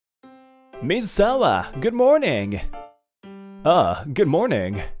Misawa, good morning! Good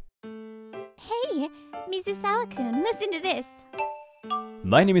morning. Hey, Mizusawa-kun, listen to this.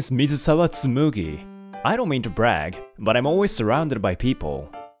 My name is Mizusawa Tsumugi. I don't mean to brag, but I'm always surrounded by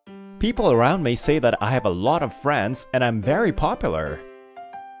people. People around me say that I have a lot of friends and I'm very popular.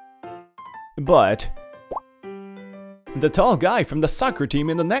 But the tall guy from the soccer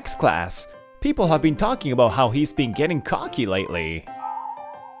team in the next class, people have been talking about how he's been getting cocky lately.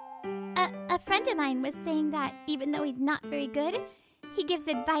 A friend of mine was saying that even though he's not very good, he gives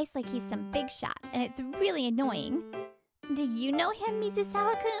advice like he's some big shot, and it's really annoying. Do you know him,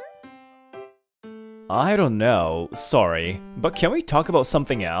 Mizusawa-kun? I don't know, sorry, but can we talk about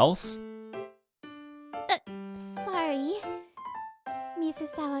something else? Sorry.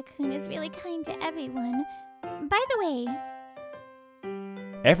 Mizusawa-kun is really kind to everyone. By the way...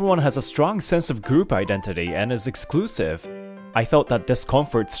 Everyone has a strong sense of group identity and is exclusive. I felt that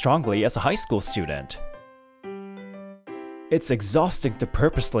discomfort strongly as a high school student. It's exhausting to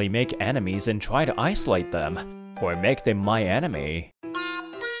purposely make enemies and try to isolate them, or make them my enemy.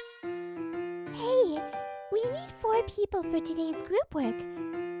 Hey, we need 4 people for today's group work.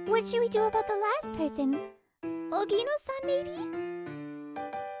 What should we do about the last person? Ogino-san, maybe?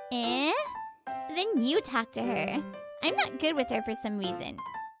 Then you talk to her. I'm not good with her for some reason.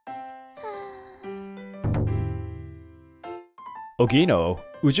 Ogino,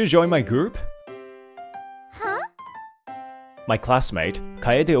 would you join my group? Huh? My classmate,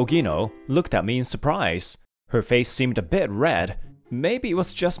 Kaede Ogino, looked at me in surprise. Her face seemed a bit red. Maybe it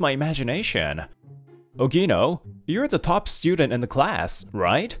was just my imagination. Ogino, you're the top student in the class,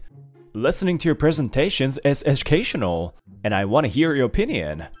 right? Listening to your presentations is educational, and I want to hear your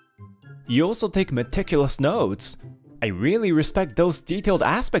opinion. You also take meticulous notes. I really respect those detailed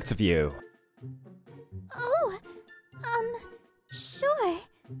aspects of you. Oh, sure.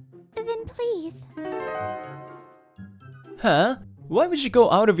 Then please. Huh? Why would you go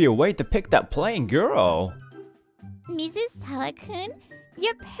out of your way to pick that plain girl? Mizusawa-kun,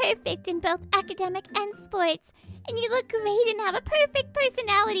 you're perfect in both academic and sports, and you look great and have a perfect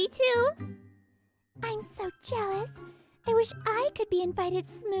personality too. I'm so jealous. I wish I could be invited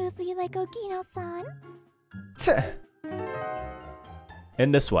smoothly like Ogino-san.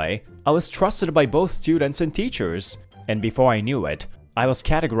 In this way, I was trusted by both students and teachers, and before I knew it, I was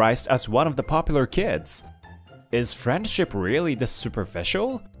categorized as one of the popular kids. Is friendship really this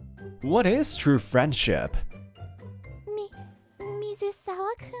superficial? What is true friendship?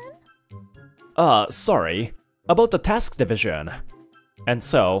 Mizusawa-kun? Sorry. About the task division. And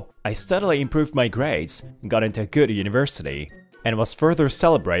so, I steadily improved my grades, got into a good university, and was further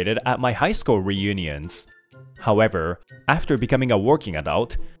celebrated at my high school reunions. However, after becoming a working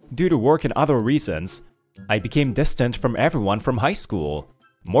adult, due to work and other reasons, I became distant from everyone from high school.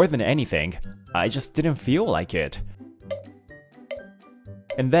 More than anything, I just didn't feel like it.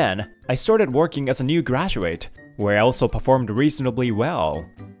 And then, I started working as a new graduate, where I also performed reasonably well.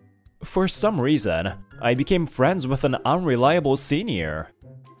 For some reason, I became friends with an unreliable senior.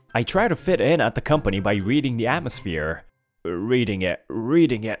 I tried to fit in at the company by reading the atmosphere. Reading it.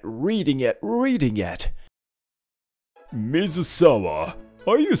 Mizusawa,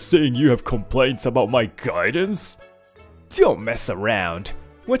 are you saying you have complaints about my guidance? Don't mess around.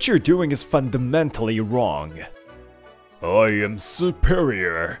 What you're doing is fundamentally wrong. I am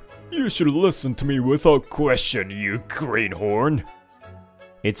superior. You should listen to me without question, you greenhorn.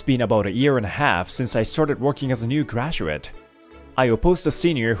 It's been about 1.5 years since I started working as a new graduate. I opposed a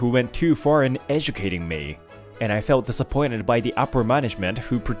senior who went too far in educating me, and I felt disappointed by the upper management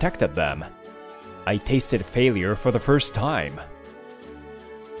who protected them. I tasted failure for the first time.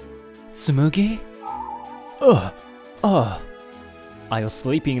 Tsumugi? I was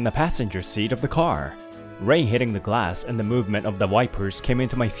sleeping in the passenger seat of the car. Rain hitting the glass and the movement of the wipers came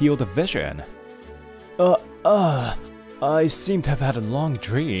into my field of vision. I seem to have had a long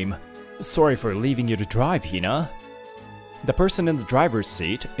dream. Sorry for leaving you to drive, Hina. The person in the driver's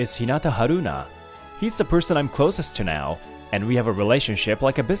seat is Hinata Haruna. He's the person I'm closest to now, and we have a relationship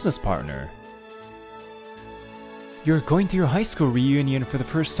like a business partner. You're going to your high school reunion for the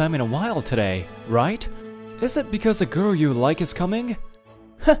first time in a while today, right? Is it because the girl you like is coming?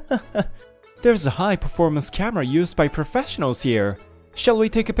 There's a high-performance camera used by professionals here. Shall we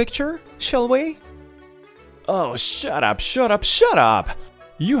take a picture? Shall we? Oh, shut up!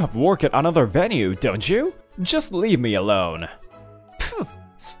 You have work at another venue, don't you? Just leave me alone. Phew,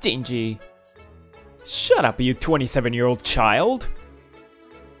 stingy. Shut up, you 27-year-old child!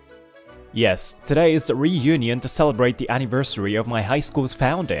 Yes, today is the reunion to celebrate the anniversary of my high school's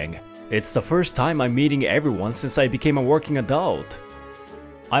founding. It's the first time I'm meeting everyone since I became a working adult.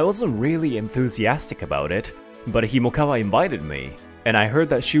 I wasn't really enthusiastic about it, but Himokawa invited me, and I heard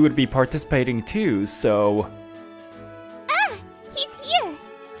that she would be participating too, so... Ah! He's here!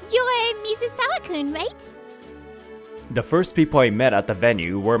 You're Mizusawa-kun, right? The first people I met at the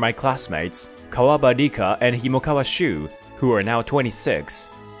venue were my classmates, Kawaba Rika and Himokawa Shu, who are now 26.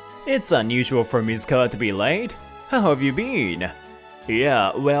 It's unusual for Mizukawa to be late. How have you been?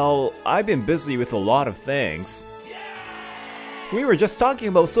 Yeah, well, I've been busy with a lot of things. We were just talking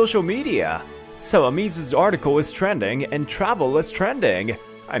about social media. Sawamizu's article is trending and travel is trending.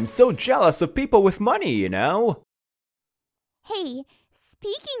 I'm so jealous of people with money, you know? Hey,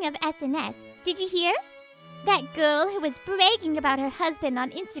 speaking of SNS, did you hear? That girl who was bragging about her husband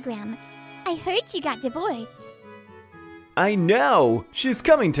on Instagram. I heard she got divorced. I know! She's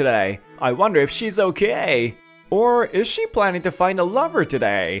coming today. I wonder if she's okay. Or is she planning to find a lover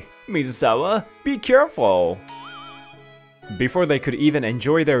today? Mizusawa, be careful! Before they could even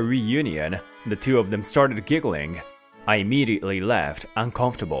enjoy their reunion, the two of them started giggling. I immediately left,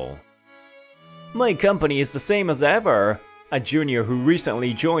 uncomfortable. My company is the same as ever. A junior who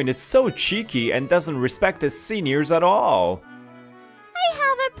recently joined is so cheeky and doesn't respect his seniors at all. I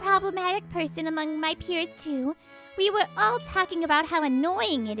have a problematic person among my peers too. We were all talking about how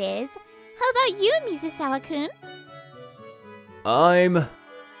annoying it is. How about you, Mizusawa-kun?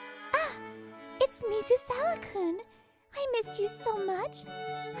 It's Mizusawa-kun. I missed you so much.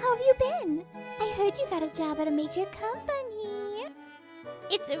 How have you been? I heard you got a job at a major company.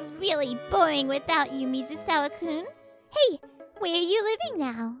 It's really boring without you, Mizusawa-kun. Hey, where are you living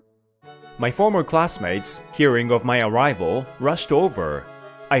now? My former classmates, hearing of my arrival, rushed over.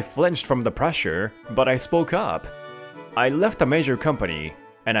 I flinched from the pressure, but I spoke up. I left a major company,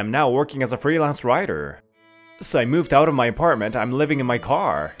 and I'm now working as a freelance writer. So I moved out of my apartment. I'm living in my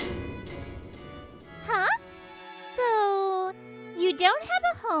car. Huh? So, you don't have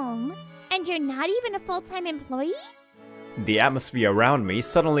a home, and you're not even a full-time employee? The atmosphere around me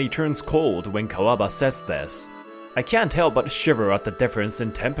suddenly turns cold when Kawaba says this. I can't help but shiver at the difference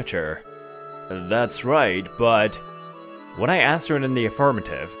in temperature. That's right, but... When I answered in the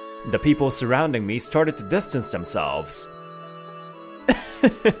affirmative, the people surrounding me started to distance themselves.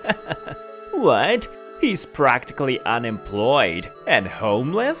 What? He's practically unemployed and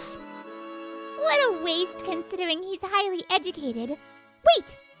homeless? What a waste considering he's highly educated.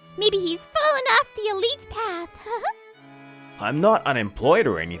 Wait! Maybe he's fallen off the elite path. I'm not unemployed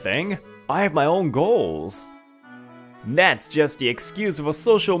or anything. I have my own goals. That's just the excuse of a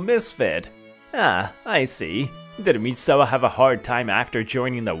social misfit. Ah, I see. Did Misawa have a hard time after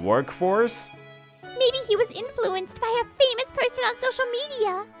joining the workforce? Maybe he was influenced by a famous person on social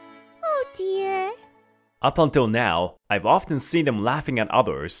media. Oh dear. Up until now, I've often seen them laughing at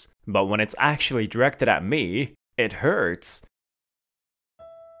others, but when it's actually directed at me, it hurts.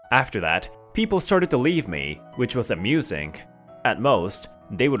 After that, people started to leave me, which was amusing. At most,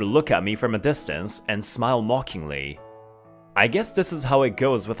 they would look at me from a distance and smile mockingly. I guess this is how it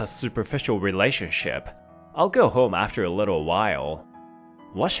goes with a superficial relationship. I'll go home after a little while.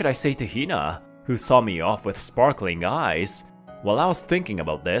 What should I say to Hina, who saw me off with sparkling eyes? While I was thinking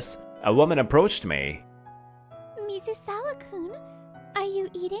about this, a woman approached me. Mizusawa-kun, are you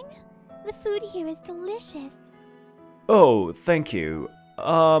eating? The food here is delicious. Oh, thank you.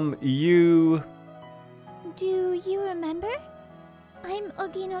 You... Do you remember? I'm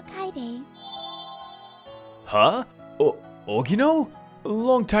Ogino Kaide. Huh? Ogino?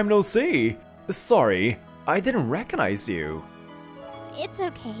 Long time no see. Sorry, I didn't recognize you. It's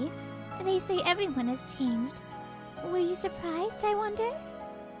okay. They say everyone has changed. Were you surprised, I wonder?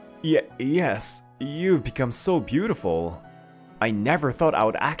 Yes, you've become so beautiful. I never thought I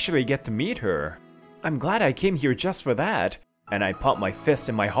would actually get to meet her. I'm glad I came here just for that, and I pumped my fist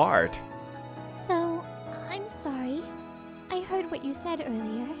in my heart. So, I'm sorry. I heard what you said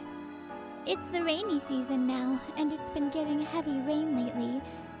earlier. It's the rainy season now, and it's been getting heavy rain lately,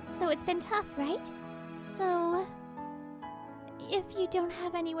 so it's been tough, right? So, if you don't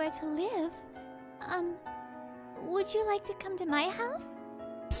have anywhere to live, would you like to come to my house?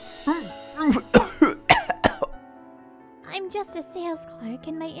 I'm just a sales clerk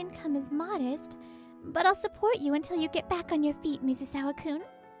and my income is modest, but I'll support you until you get back on your feet, Mizusawa-kun.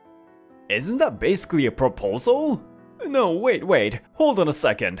 Isn't that basically a proposal? No, wait, hold on a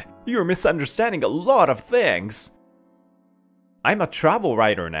second. You're misunderstanding a lot of things. I'm a travel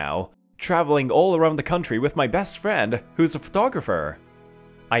writer now, traveling all around the country with my best friend, who's a photographer.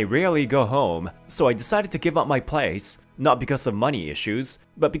 I rarely go home, so I decided to give up my place, not because of money issues,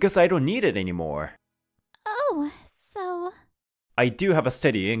 but because I don't need it anymore. Oh, so... I do have a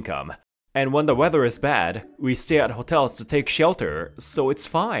steady income, And when the weather is bad, we stay at hotels to take shelter, so it's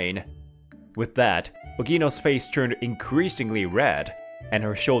fine. With that, Ogino's face turned increasingly red, and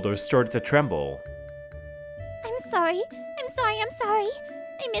her shoulders started to tremble. I'm sorry.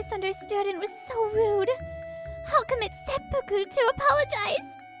 I misunderstood and was so rude. I'll commit seppuku to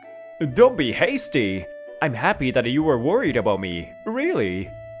apologize. Don't be hasty. I'm happy that you were worried about me. Really.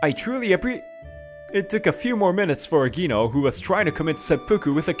 I truly It took a few more minutes for Ogino, who was trying to commit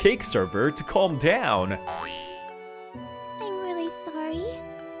seppuku with a cake server, to calm down. I'm really sorry.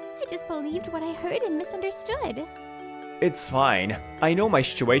 I just believed what I heard and misunderstood. It's fine. I know my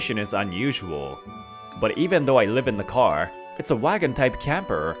situation is unusual. But even though I live in the car, it's a wagon-type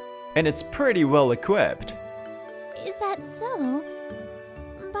camper, and it's pretty well equipped. Is that so?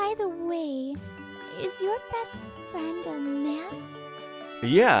 By the way, is your best friend a man?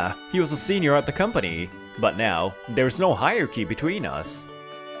 Yeah, he was a senior at the company, but now, there's no hierarchy between us.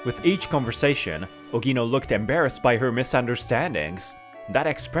 With each conversation, Ogino looked embarrassed by her misunderstandings. That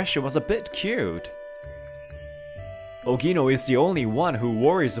expression was a bit cute. Ogino is the only one who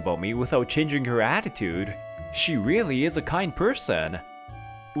worries about me without changing her attitude. She really is a kind person.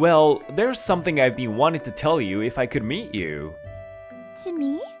 Well, there's something I've been wanting to tell you if I could meet you. To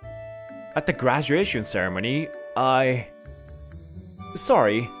me? At the graduation ceremony,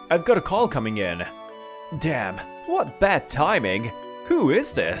 Sorry, I've got a call coming in. Damn, what bad timing. Who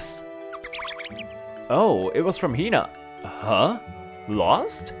is this? Oh, it was from Hina. Huh?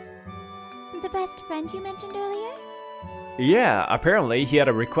 Lost? The best friend you mentioned earlier? Yeah, apparently he had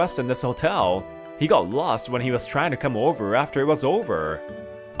a request in this hotel. He got lost when he was trying to come over after it was over.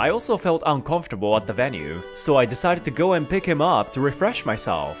 I also felt uncomfortable at the venue, so I decided to go and pick him up to refresh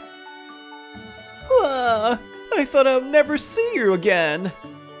myself. I thought I'd never see you again.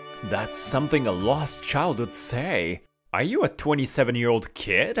 That's something a lost child would say. Are you a 27-year-old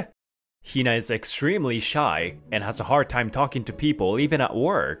kid? Hina is extremely shy and has a hard time talking to people even at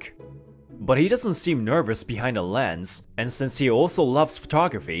work. But he doesn't seem nervous behind a lens, and since he also loves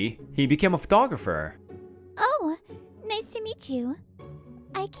photography, he became a photographer. Oh, nice to meet you.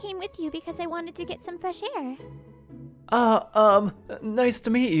 I came with you because I wanted to get some fresh air. Nice to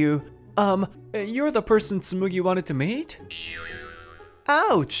meet you. You're the person Tsumugi wanted to meet?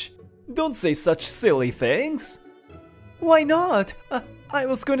 Ouch! Don't say such silly things. Why not? I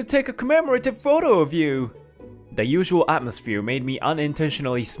was going to take a commemorative photo of you. The usual atmosphere made me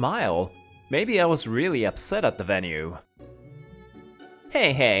unintentionally smile. Maybe I was really upset at the venue.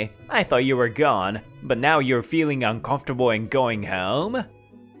 Hey, I thought you were gone, but now you're feeling uncomfortable and going home?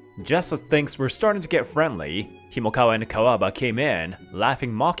 Just as things were starting to get friendly, Himokawa and Kawaba came in,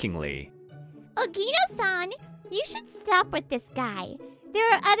 laughing mockingly. Ogino-san, you should stop with this guy.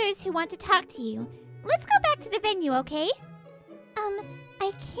 There are others who want to talk to you. Let's go back to the venue, okay?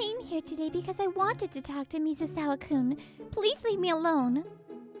 I came here today because I wanted to talk to Mizusawa-kun. Please leave me alone.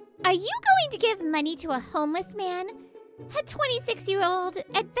 Are you going to give money to a homeless man? A 26-year-old,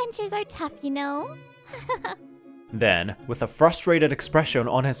 adventures are tough, you know? Then, with a frustrated expression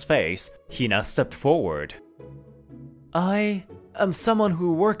on his face, Hina stepped forward. I am someone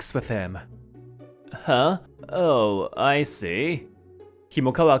who works with him. Huh? Oh, I see.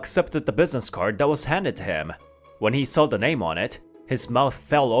 Himokawa accepted the business card that was handed to him. When he saw the name on it, his mouth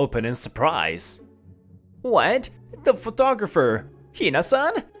fell open in surprise. What? The photographer?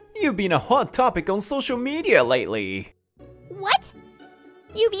 Hina-san? You've been a hot topic on social media lately. What?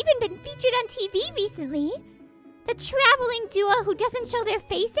 You've even been featured on TV recently? The traveling duo who doesn't show their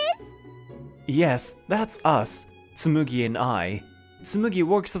faces? Yes, that's us, Tsumugi and I. Tsumugi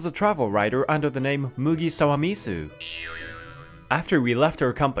works as a travel writer under the name Mugi Sawamisu. After we left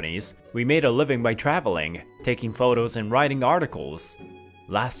our companies, we made a living by traveling, taking photos and writing articles.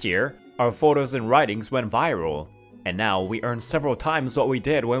 Last year, our photos and writings went viral, and now we earn several times what we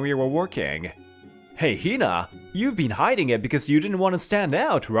did when we were working. Hey Hina, you've been hiding it because you didn't want to stand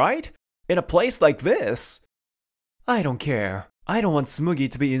out, right? In a place like this. I don't care. I don't want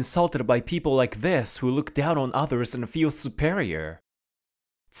Tsumugi to be insulted by people like this who look down on others and feel superior.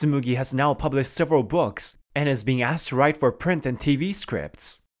 Tsumugi has now published several books and is being asked to write for print and TV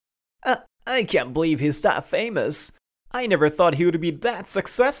scripts. I can't believe he's that famous. I never thought he would be that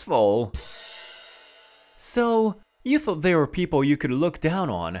successful. So, you thought there were people you could look down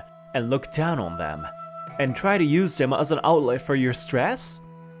on and look down on them, and try to use them as an outlet for your stress?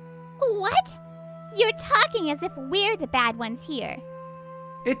 What? You're talking as if we're the bad ones here.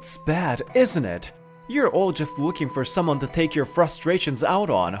 It's bad, isn't it? You're all just looking for someone to take your frustrations out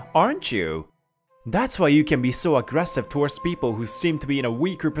on, aren't you? That's why you can be so aggressive towards people who seem to be in a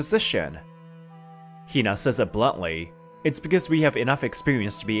weaker position. Hina says it bluntly, It's because we have enough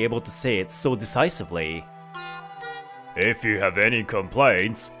experience to be able to say it so decisively. If you have any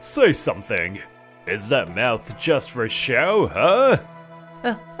complaints, say something. Is that mouth just for show,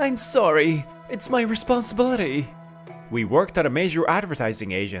 huh? I'm sorry. It's my responsibility. We worked at a major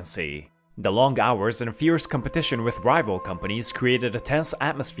advertising agency. The long hours and fierce competition with rival companies created a tense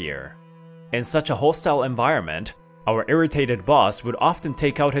atmosphere. In such a hostile environment, our irritated boss would often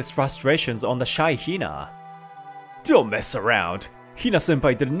take out his frustrations on the shy Hina. Don't mess around.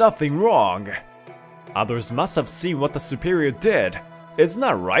 Hina-senpai did nothing wrong. Others must have seen what the superior did. Isn't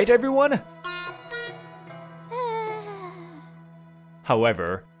that right, everyone?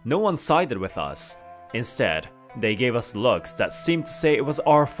 However, no one sided with us. Instead, they gave us looks that seemed to say it was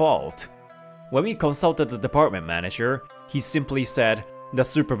our fault. When we consulted the department manager, he simply said, "The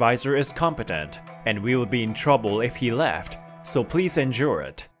supervisor is competent, and we would be in trouble if he left, so please endure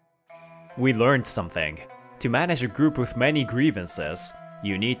it." We learned something. To manage a group with many grievances,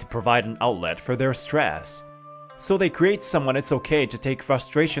 you need to provide an outlet for their stress. So they create someone it's okay to take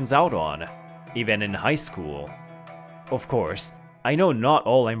frustrations out on, even in high school. Of course, I know not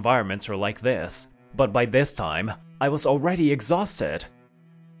all environments are like this, but by this time, I was already exhausted.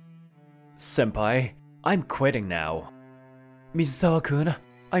 Senpai, I'm quitting now. Mizusawa-kun,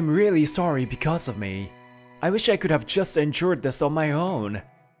 I'm really sorry because of me. I wish I could have just endured this on my own.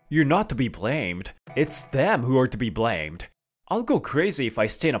 You're not to be blamed. It's them who are to be blamed. I'll go crazy if I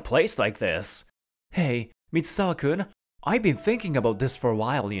stay in a place like this. Hey, Mizusawa-kun, I've been thinking about this for a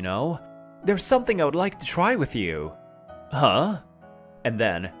while, you know? There's something I would like to try with you. Huh? And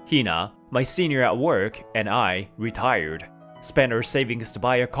then, Hina, my senior at work, and I, retired, spent our savings to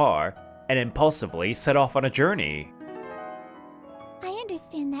buy a car, and impulsively set off on a journey. I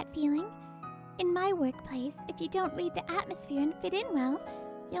understand that feeling. In my workplace, if you don't read the atmosphere and fit in well,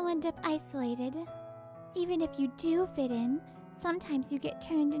 you'll end up isolated. Even if you do fit in, sometimes you get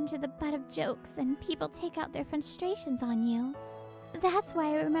turned into the butt of jokes and people take out their frustrations on you. That's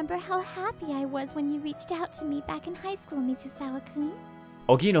why I remember how happy I was when you reached out to me back in high school, Mizusawa-kun.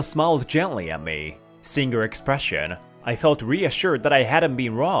 Ogino smiled gently at me. Seeing her expression, I felt reassured that I hadn't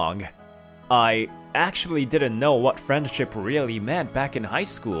been wrong. I actually didn't know what friendship really meant back in high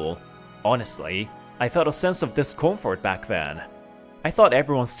school. Honestly, I felt a sense of discomfort back then. I thought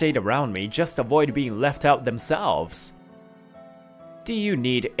everyone stayed around me just to avoid being left out themselves. Do you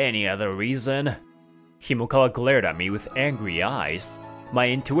need any other reason? Himokawa glared at me with angry eyes. My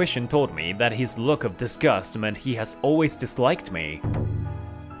intuition told me that his look of disgust meant he has always disliked me.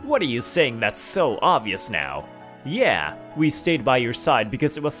 What are you saying that's so obvious now? Yeah, we stayed by your side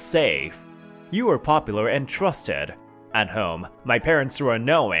because it was safe. You were popular and trusted. At home, my parents were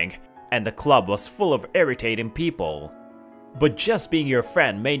annoying, and the club was full of irritating people. But just being your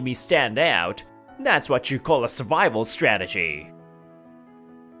friend made me stand out. That's what you call a survival strategy.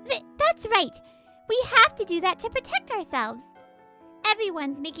 That's right. We have to do that to protect ourselves.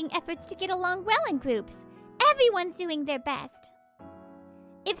 Everyone's making efforts to get along well in groups. Everyone's doing their best.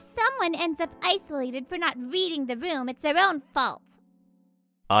 If someone ends up isolated for not reading the room, it's their own fault.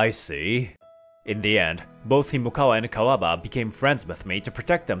 I see. In the end, both Himokawa and Kawaba became friends with me to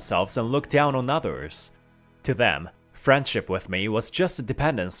protect themselves and look down on others. To them, friendship with me was just a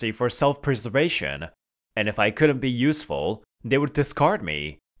dependency for self-preservation, and if I couldn't be useful, they would discard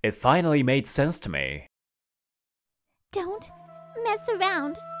me. It finally made sense to me. Don't mess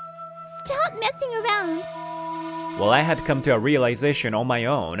around. Stop messing around. While I had come to a realization on my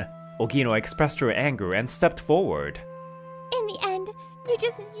own, Ogino expressed her anger and stepped forward. In the end, you're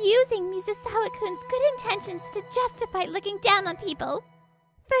just using Mizusawa-kun's good intentions to justify looking down on people.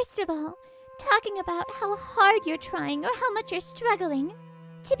 First of all, talking about how hard you're trying or how much you're struggling.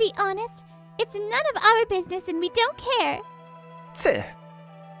 To be honest, it's none of our business and we don't care. Tch.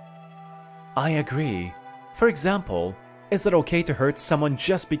 I agree. For example, is it okay to hurt someone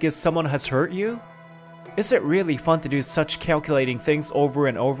just because someone has hurt you? Is it really fun to do such calculating things over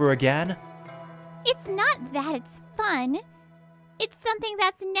and over again? It's not that it's fun. It's something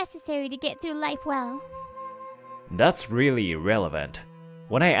that's necessary to get through life well. That's really irrelevant.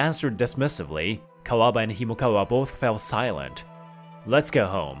 When I answered dismissively, Kawaba and Himokawa both fell silent. Let's go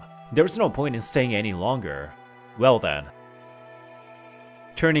home. There's no point in staying any longer. Well then.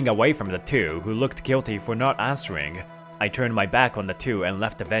 Turning away from the two who looked guilty for not answering, I turned my back on the two and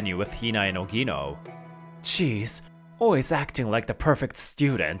left the venue with Hina and Ogino. Jeez, always acting like the perfect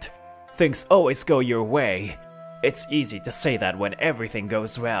student. Things always go your way. It's easy to say that when everything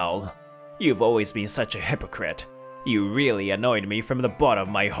goes well. You've always been such a hypocrite. You really annoyed me from the bottom of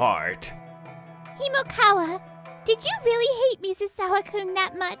my heart. Himokawa, did you really hate Mizusawa-kun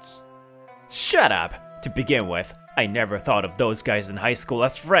that much? Shut up! To begin with, I never thought of those guys in high school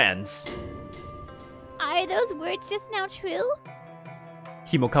as friends. Are those words just now true?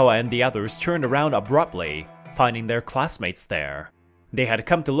 Himokawa and the others turned around abruptly, finding their classmates there. They had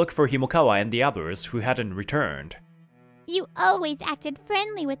come to look for Himokawa and the others who hadn't returned. You always acted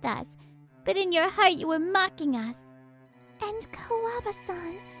friendly with us, but in your heart you were mocking us. And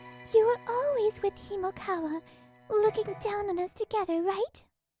Kawaba-san, you were always with Himokawa, looking down on us together, right?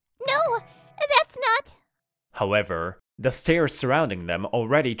 No, that's not... However, the stares surrounding them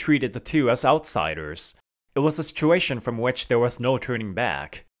already treated the two as outsiders. It was a situation from which there was no turning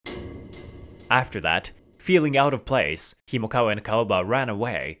back. After that, feeling out of place, Himokawa and Kawaba ran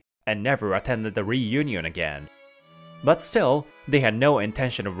away and never attended the reunion again. But still, they had no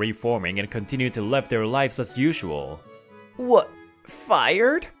intention of reforming and continued to live their lives as usual. What?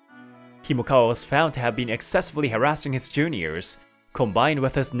 Fired? Himokawa was found to have been excessively harassing his juniors. Combined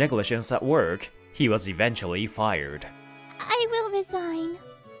with his negligence at work, he was eventually fired. I will resign.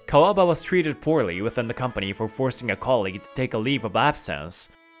 Kawaba was treated poorly within the company for forcing a colleague to take a leave of absence,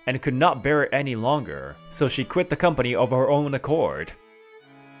 and could not bear it any longer, so she quit the company of her own accord.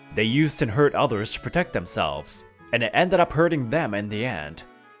 They used and hurt others to protect themselves, and it ended up hurting them in the end.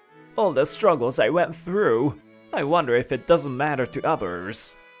 All the struggles I went through, I wonder if it doesn't matter to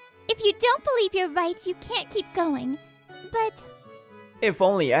others. If you don't believe you're right, you can't keep going. But... if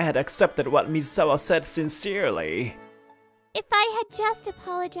only I had accepted what Misawa said sincerely. if I had just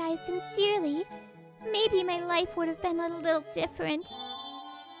apologized sincerely, maybe my life would have been a little different.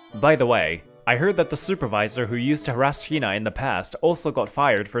 By the way, I heard that the supervisor who used to harass Hina in the past also got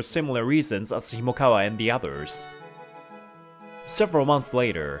fired for similar reasons as Himokawa and the others. Several months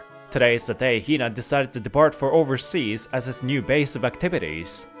later, today is the day Hina decided to depart for overseas as his new base of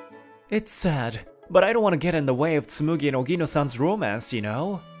activities. It's sad, but I don't want to get in the way of Tsumugi and Ogino-san's romance, you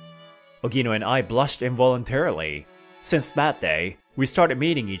know? Ogino and I blushed involuntarily. Since that day, we started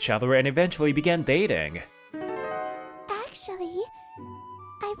meeting each other and eventually began dating. Actually,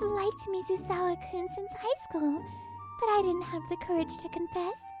 I've liked Mizusawa-kun since high school, but I didn't have the courage to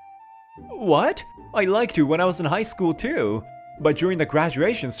confess. What? I liked you when I was in high school too, but during the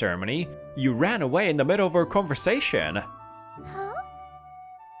graduation ceremony, you ran away in the middle of our conversation. Huh?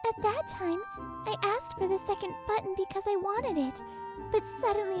 At that time, I asked for the second button because I wanted it, but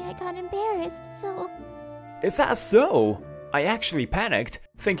suddenly I got embarrassed, so... Is that so? I actually panicked,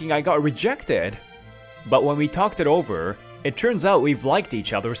 thinking I got rejected. But when we talked it over, it turns out we've liked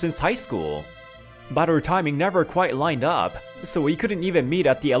each other since high school. But our timing never quite lined up, so we couldn't even meet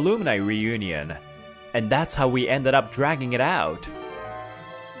at the alumni reunion. And that's how we ended up dragging it out.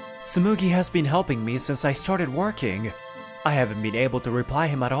 Tsumugi has been helping me since I started working. I haven't been able to reply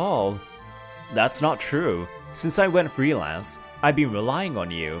him at all. That's not true. Since I went freelance, I've been relying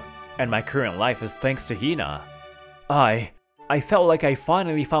on you, and my current life is thanks to Hina. I felt like I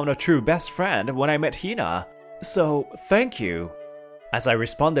finally found a true best friend when I met Hina, so thank you. As I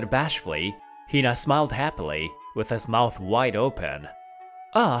responded bashfully, Hina smiled happily, with his mouth wide open.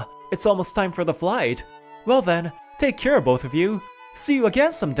 Ah, it's almost time for the flight. Well then, take care both of you. See you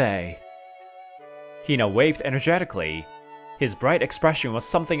again someday. Hina waved energetically. His bright expression was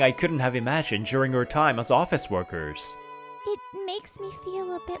something I couldn't have imagined during our time as office workers. It makes me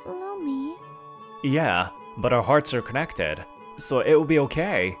feel a bit lonely. Yeah, but our hearts are connected, so it will be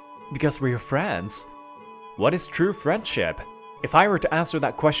okay, because we're friends. What is true friendship? If I were to answer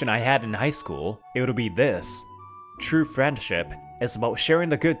that question I had in high school, it would be this. True friendship is about sharing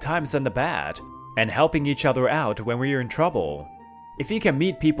the good times and the bad, and helping each other out when we're in trouble. If you can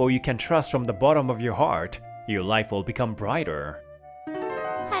meet people you can trust from the bottom of your heart, your life will become brighter.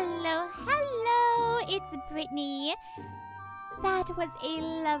 Hello, it's Brittany. That was a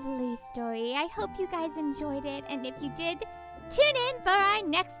lovely story. I hope you guys enjoyed it, and if you did, tune in for our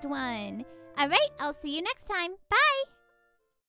next one. Alright, I'll see you next time. Bye!